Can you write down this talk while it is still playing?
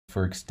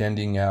for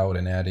extending out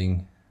and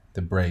adding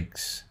the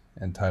breaks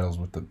and titles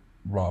with the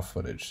raw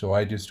footage. So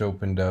I just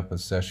opened up a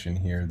session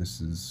here.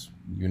 This is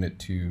Unit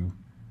 2,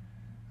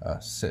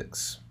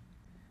 6.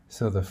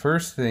 So the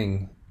first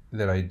thing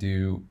that I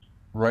do,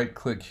 right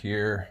click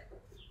here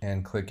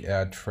and click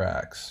Add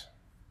Tracks.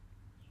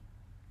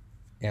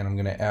 And I'm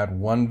going to add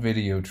one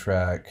video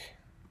track,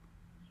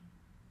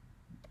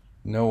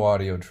 no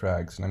audio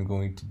tracks, and I'm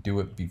going to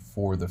do it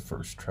before the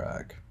first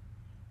track.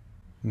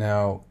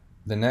 Now,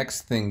 the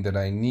next thing that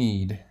I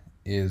need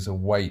is a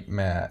white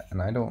mat,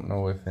 and I don't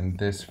know if in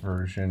this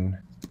version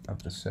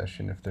of the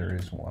session if there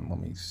is one. Let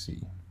me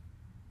see.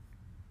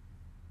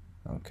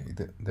 Okay,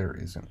 there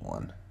isn't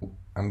one.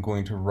 I'm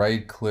going to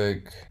right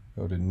click,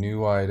 go to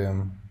New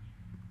Item,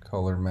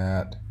 Color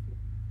Matte,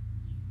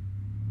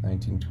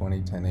 1920,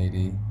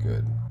 1080,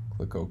 good.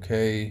 Click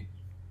OK.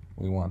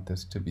 We want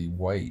this to be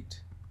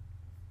white.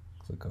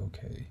 Click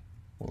OK.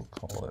 We'll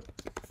call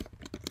it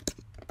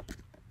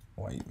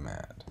white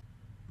matte.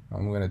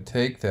 I'm going to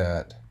take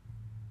that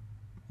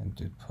and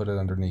just put it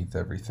underneath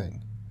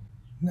everything.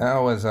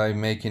 Now as I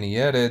make any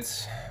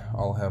edits,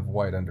 I'll have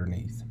white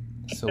underneath.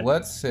 So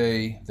let's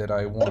say that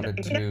I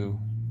wanted to,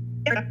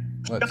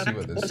 let's see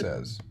what this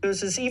says.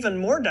 This is even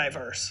more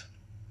diverse.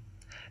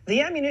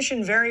 The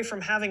ammunition vary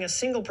from having a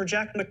single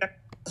projectile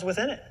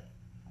within it.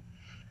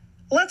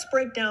 Let's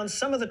break down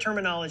some of the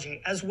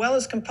terminology as well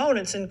as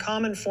components in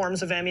common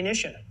forms of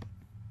ammunition.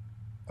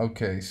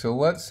 Okay, so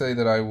let's say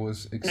that I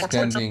was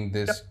extending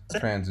this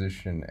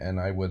transition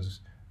and I was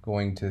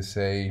going to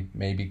say,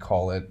 maybe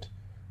call it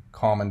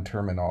common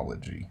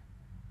terminology,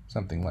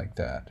 something like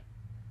that.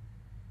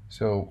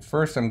 So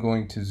first I'm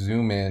going to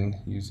zoom in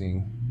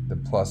using the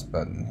plus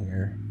button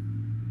here,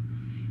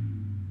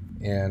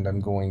 and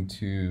I'm going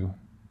to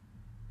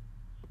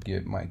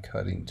get my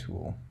cutting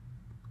tool.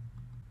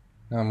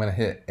 Now I'm going to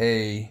hit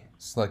A,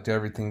 select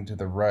everything to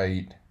the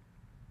right,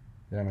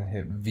 then I'm going to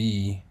hit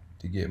V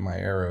to get my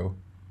arrow,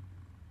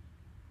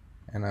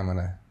 and I'm going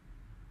to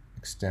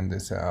extend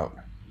this out.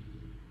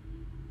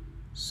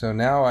 So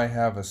now I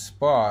have a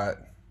spot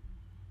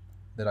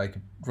that I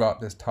could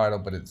drop this title,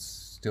 but it's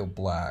still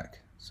black.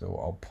 So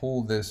I'll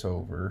pull this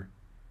over,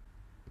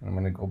 and I'm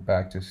going to go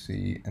back to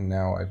C, and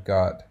now I've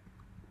got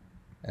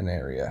an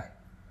area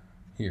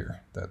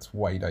here that's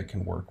white I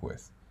can work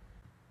with.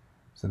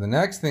 So the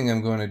next thing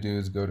I'm going to do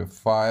is go to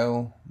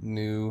File,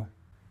 New,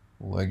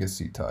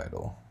 Legacy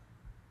Title.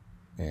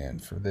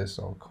 And for this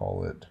I'll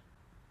call it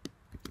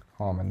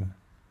Common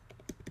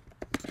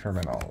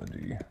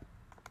Terminology.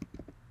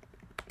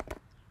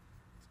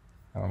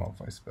 I don't know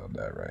if I spelled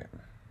that right.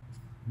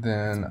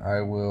 Then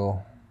I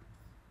will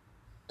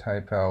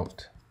type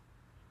out,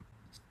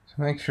 so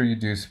make sure you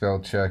do spell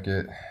check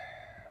it.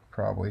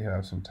 Probably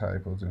have some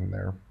typos in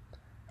there.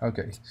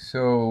 Okay,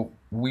 so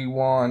we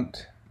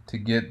want to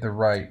get the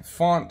right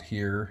font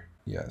here.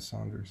 Yes,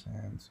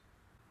 understands.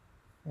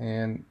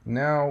 And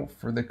now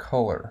for the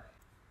color.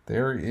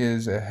 There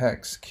is a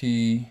hex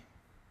key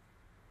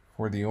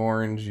for the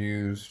orange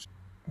used,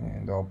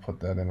 and I'll put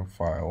that in a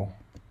file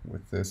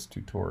with this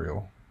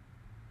tutorial.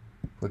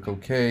 Click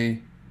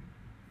OK.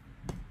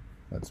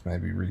 Let's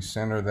maybe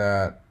recenter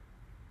that.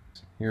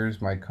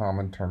 Here's my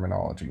common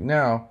terminology.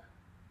 Now,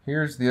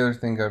 here's the other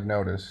thing I've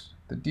noticed.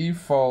 The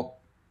default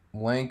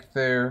length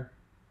there,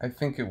 I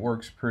think it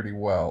works pretty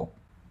well.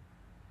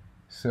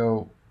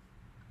 So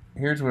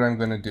here's what I'm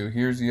going to do.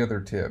 Here's the other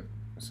tip.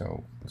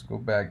 So let's go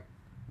back,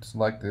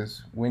 select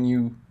this. When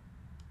you,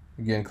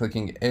 again,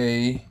 clicking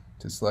A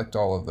to select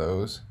all of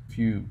those. If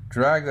you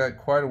drag that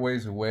quite a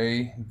ways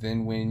away,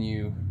 then when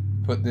you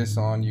put this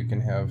on, you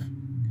can have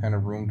kind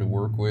of room to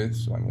work with.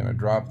 So I'm going to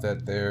drop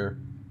that there,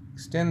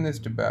 extend this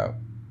to about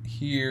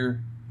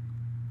here,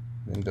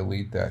 then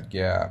delete that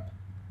gap.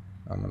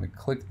 I'm going to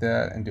click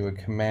that and do a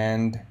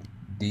Command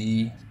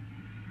D,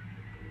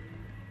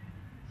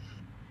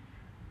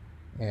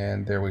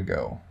 and there we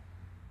go.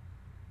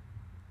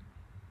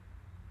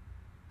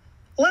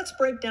 Let's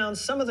break down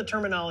some of the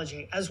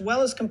terminology as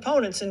well as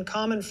components in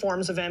common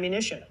forms of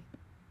ammunition.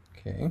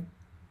 Okay,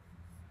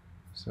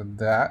 so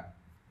that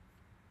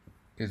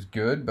is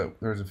good, but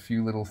there's a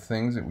few little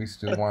things that we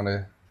still want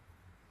to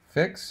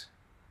fix.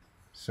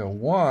 So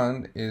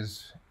one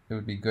is, it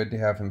would be good to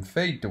have him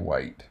fade to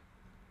white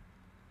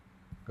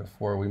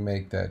before we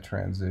make that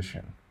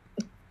transition.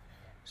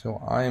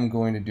 So I am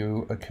going to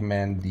do a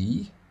Command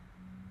D,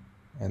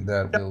 and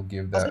that will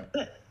give that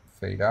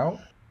fade out.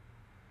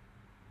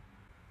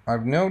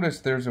 I've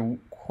noticed there's a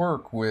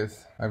quirk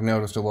with, I've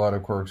noticed a lot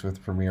of quirks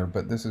with Premiere,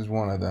 but this is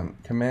one of them.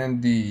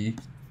 Command D.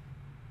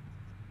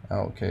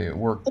 Okay, it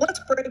worked.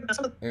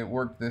 It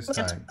worked this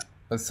time.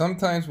 But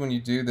sometimes when you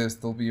do this,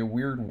 there'll be a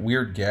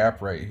weird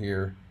gap right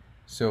here.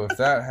 So if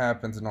that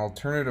happens, an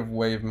alternative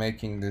way of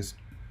making this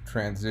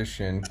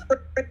transition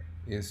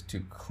is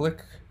to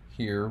click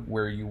here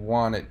where you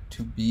want it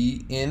to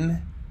be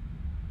in,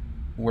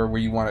 where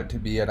you want it to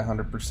be at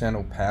 100%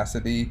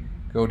 opacity.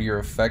 Go to your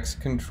effects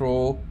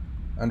control,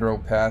 under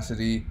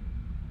opacity,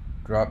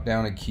 drop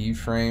down a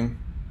keyframe,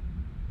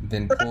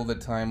 then pull the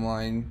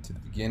timeline to the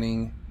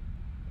beginning,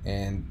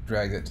 and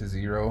drag that to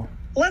 0.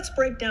 Let's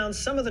break down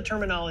some of the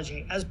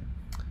terminology as...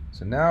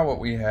 So now what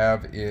we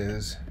have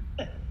is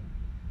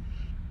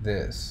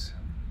this.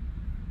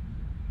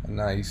 A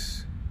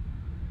nice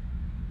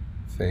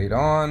fade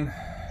on.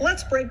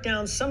 Let's break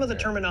down some of the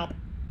terminology.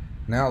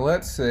 Now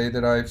let's say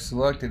that I've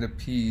selected a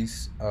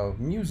piece of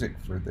music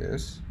for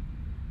this.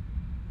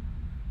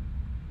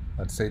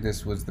 Let's say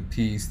this was the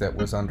piece that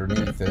was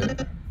underneath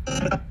it.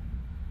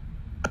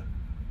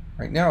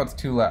 Right now it's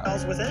too loud.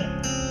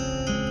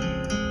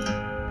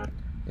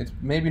 It's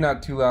maybe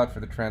not too loud for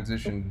the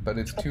transition, but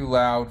it's too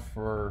loud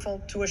for...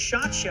 to a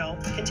shot shell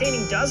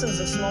containing dozens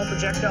of small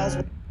projectiles.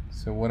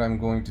 So what I'm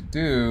going to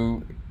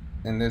do,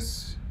 and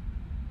this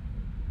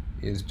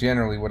is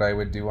generally what I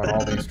would do on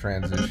all these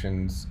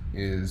transitions,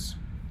 is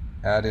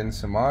add in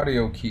some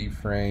audio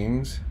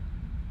keyframes.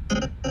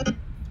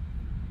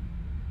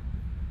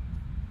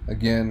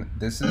 Again,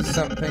 this is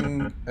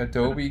something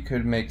Adobe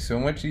could make so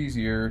much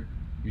easier.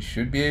 You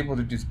should be able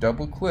to just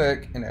double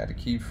click and add a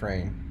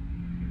keyframe.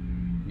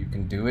 You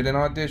can do it in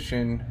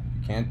Audition.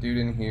 You can't do it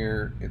in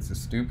here. It's a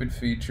stupid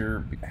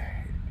feature.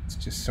 It's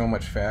just so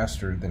much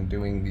faster than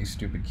doing these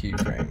stupid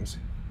keyframes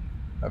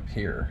up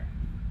here.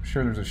 I'm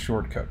sure there's a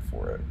shortcut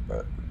for it,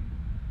 but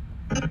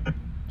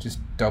just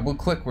double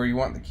click where you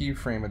want the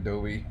keyframe,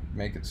 Adobe.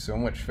 Make it so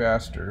much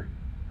faster.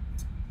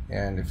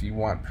 And if you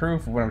want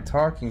proof of what I'm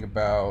talking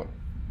about,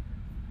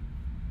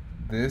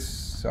 this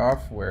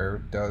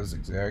software does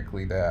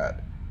exactly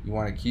that. You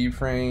want a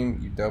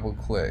keyframe, you double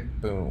click,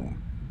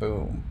 boom,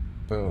 boom,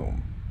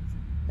 boom.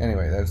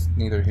 Anyway, that's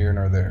neither here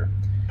nor there.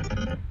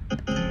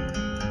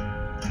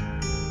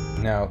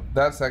 Now,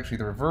 that's actually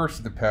the reverse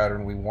of the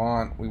pattern we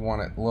want. We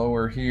want it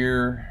lower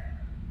here,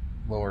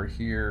 lower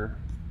here.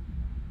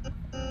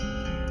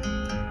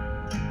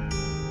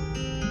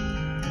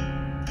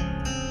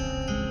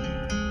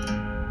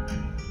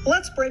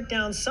 Let's break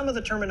down some of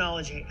the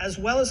terminology as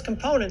well as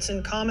components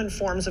in common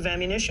forms of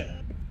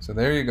ammunition. So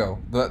there you go.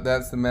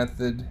 That's the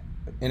method.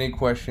 Any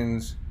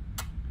questions,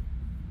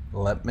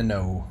 let me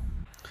know.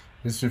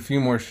 Just a few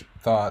more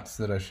thoughts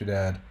that I should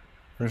add.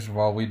 First of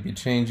all, we'd be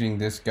changing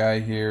this guy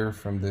here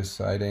from this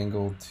side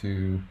angle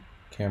to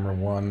camera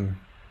 1,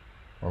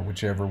 or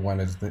whichever one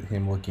is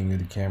him looking at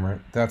the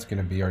camera. That's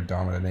going to be our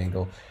dominant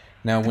angle.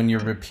 Now, when you're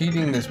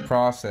repeating this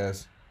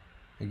process,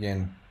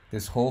 again,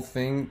 this whole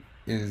thing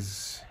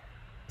is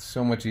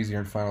so much easier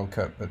in Final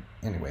Cut. But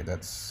anyway,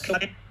 that's,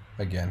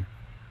 again,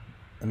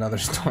 another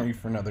story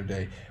for another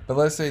day. But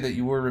let's say that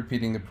you were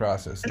repeating the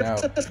process. Now,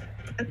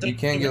 you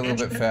can get a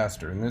little bit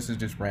faster, and this is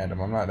just random.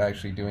 I'm not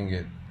actually doing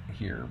it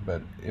here,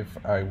 but if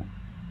I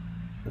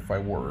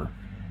were.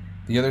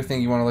 The other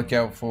thing you want to look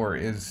out for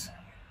is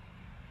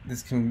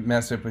this can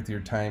mess up with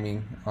your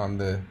timing on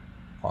the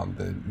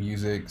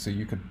music, so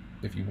you could,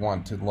 if you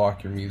want to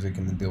lock your music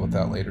and then deal with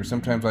that later.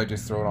 Sometimes I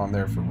just throw it on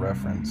there for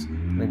reference.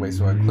 Anyway,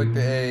 so I click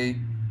the A,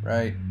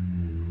 right?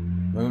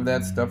 Move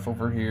that stuff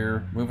over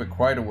here, move it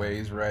quite a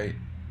ways, right?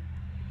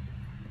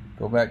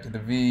 Go back to the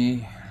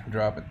V,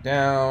 drop it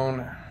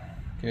down,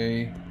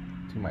 okay,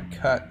 to my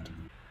cut.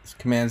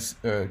 Command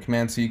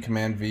C,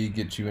 Command V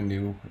gets you a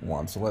new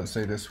one. So let's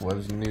say this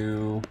was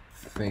new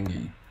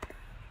thingy,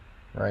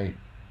 right?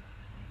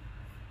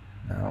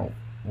 Now,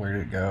 where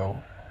did it go?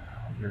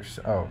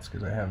 Oh, it's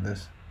because I have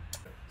this.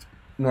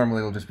 Normally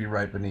it'll just be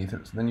right beneath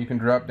it. So then you can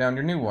drop down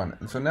your new one.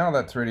 And so now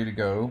that's ready to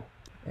go.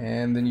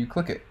 And then you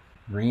click it.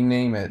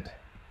 Rename it.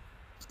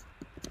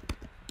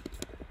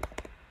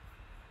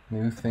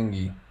 New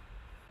thingy.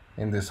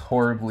 In this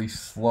horribly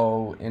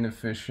slow,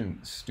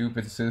 inefficient,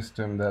 stupid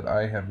system that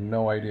I have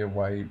no idea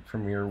why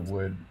Premiere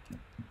would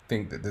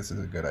think that this is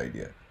a good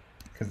idea.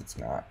 Because it's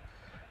not.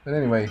 But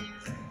anyway.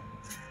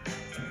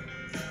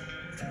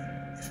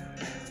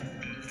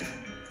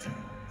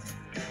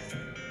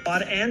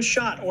 And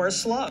shot or a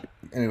slug.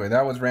 Anyway,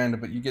 that was random,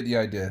 but you get the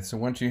idea. So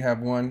once you have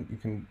one,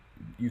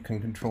 you can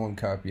control and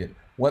copy it.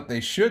 What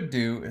they should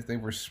do, if they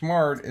were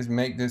smart, is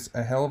make this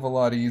a hell of a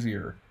lot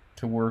easier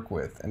to work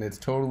with. And it's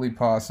totally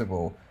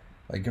possible.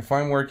 Like if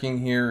I'm working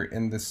here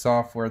in the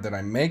software that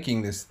I'm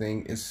making this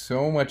thing, is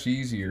so much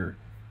easier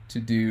to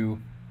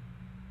do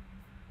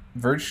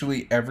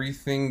virtually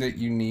everything that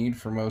you need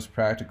for most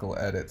practical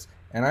edits.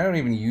 And I don't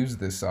even use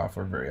this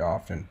software very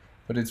often,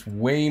 but it's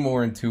way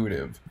more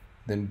intuitive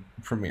than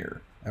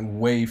Premiere and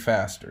way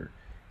faster.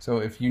 So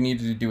if you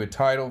needed to do a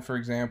title, for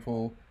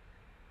example,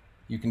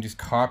 you can just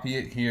copy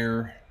it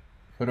here,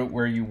 put it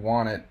where you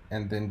want it,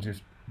 and then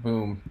just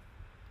boom,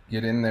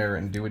 get in there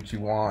and do what you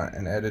want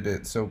and edit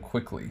it so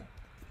quickly.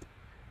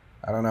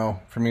 I don't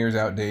know, Premiere's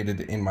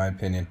outdated in my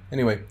opinion.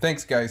 Anyway,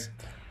 thanks guys.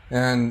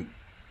 And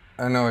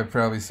I know I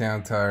probably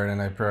sound tired,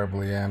 and I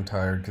probably am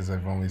tired because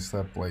I've only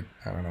slept like,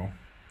 I don't know,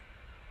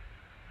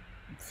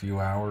 a few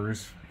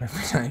hours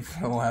every night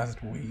for the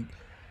last week.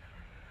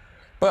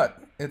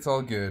 But it's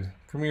all good.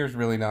 Premiere's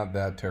really not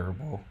that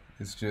terrible.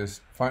 It's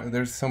just,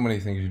 there's so many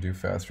things you do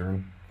faster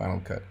in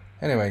Final Cut.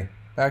 Anyway,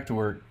 back to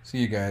work. See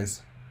you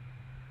guys.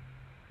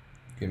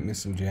 Get me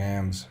some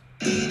jams.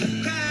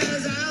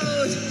 Cries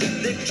out,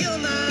 they kill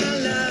my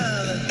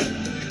love.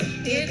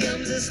 Here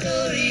comes the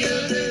story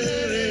of the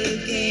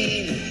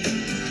hurricane.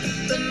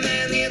 The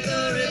man the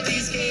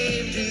authorities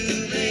came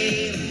to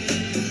blame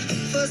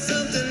for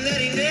something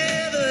that he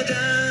never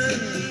done.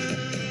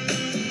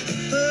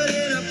 Put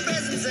in a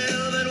prison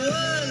cell, but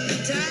one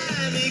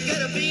time he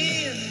could have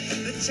been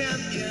the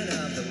champion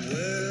of the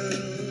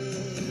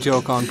world.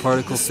 Joke on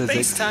particle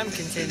physics. Space-time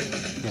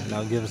continuum. Yeah,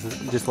 now give us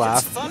just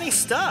laugh. It's funny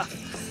stuff.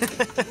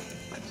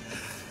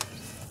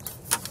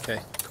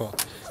 Okay, cool.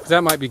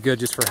 That might be good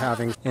just for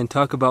having. And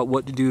talk about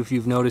what to do if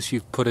you've noticed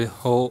you've put a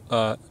hole,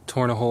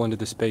 torn a hole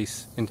into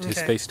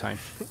space-time.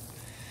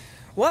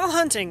 While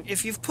hunting,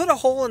 if you've put a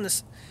hole in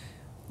this,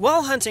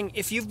 while hunting,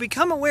 if you've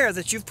become aware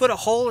that you've put a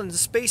hole in the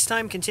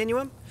space-time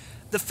continuum,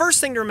 the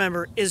first thing to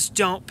remember is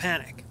don't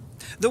panic.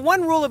 The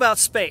one rule about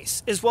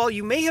space is while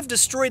you may have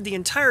destroyed the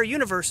entire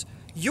universe,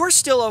 you're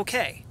still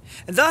okay.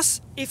 And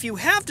thus, if you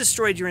have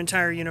destroyed your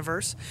entire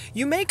universe,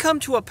 you may come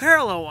to a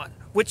parallel one,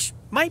 which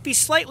might be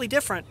slightly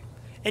different,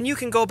 and you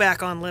can go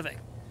back on living.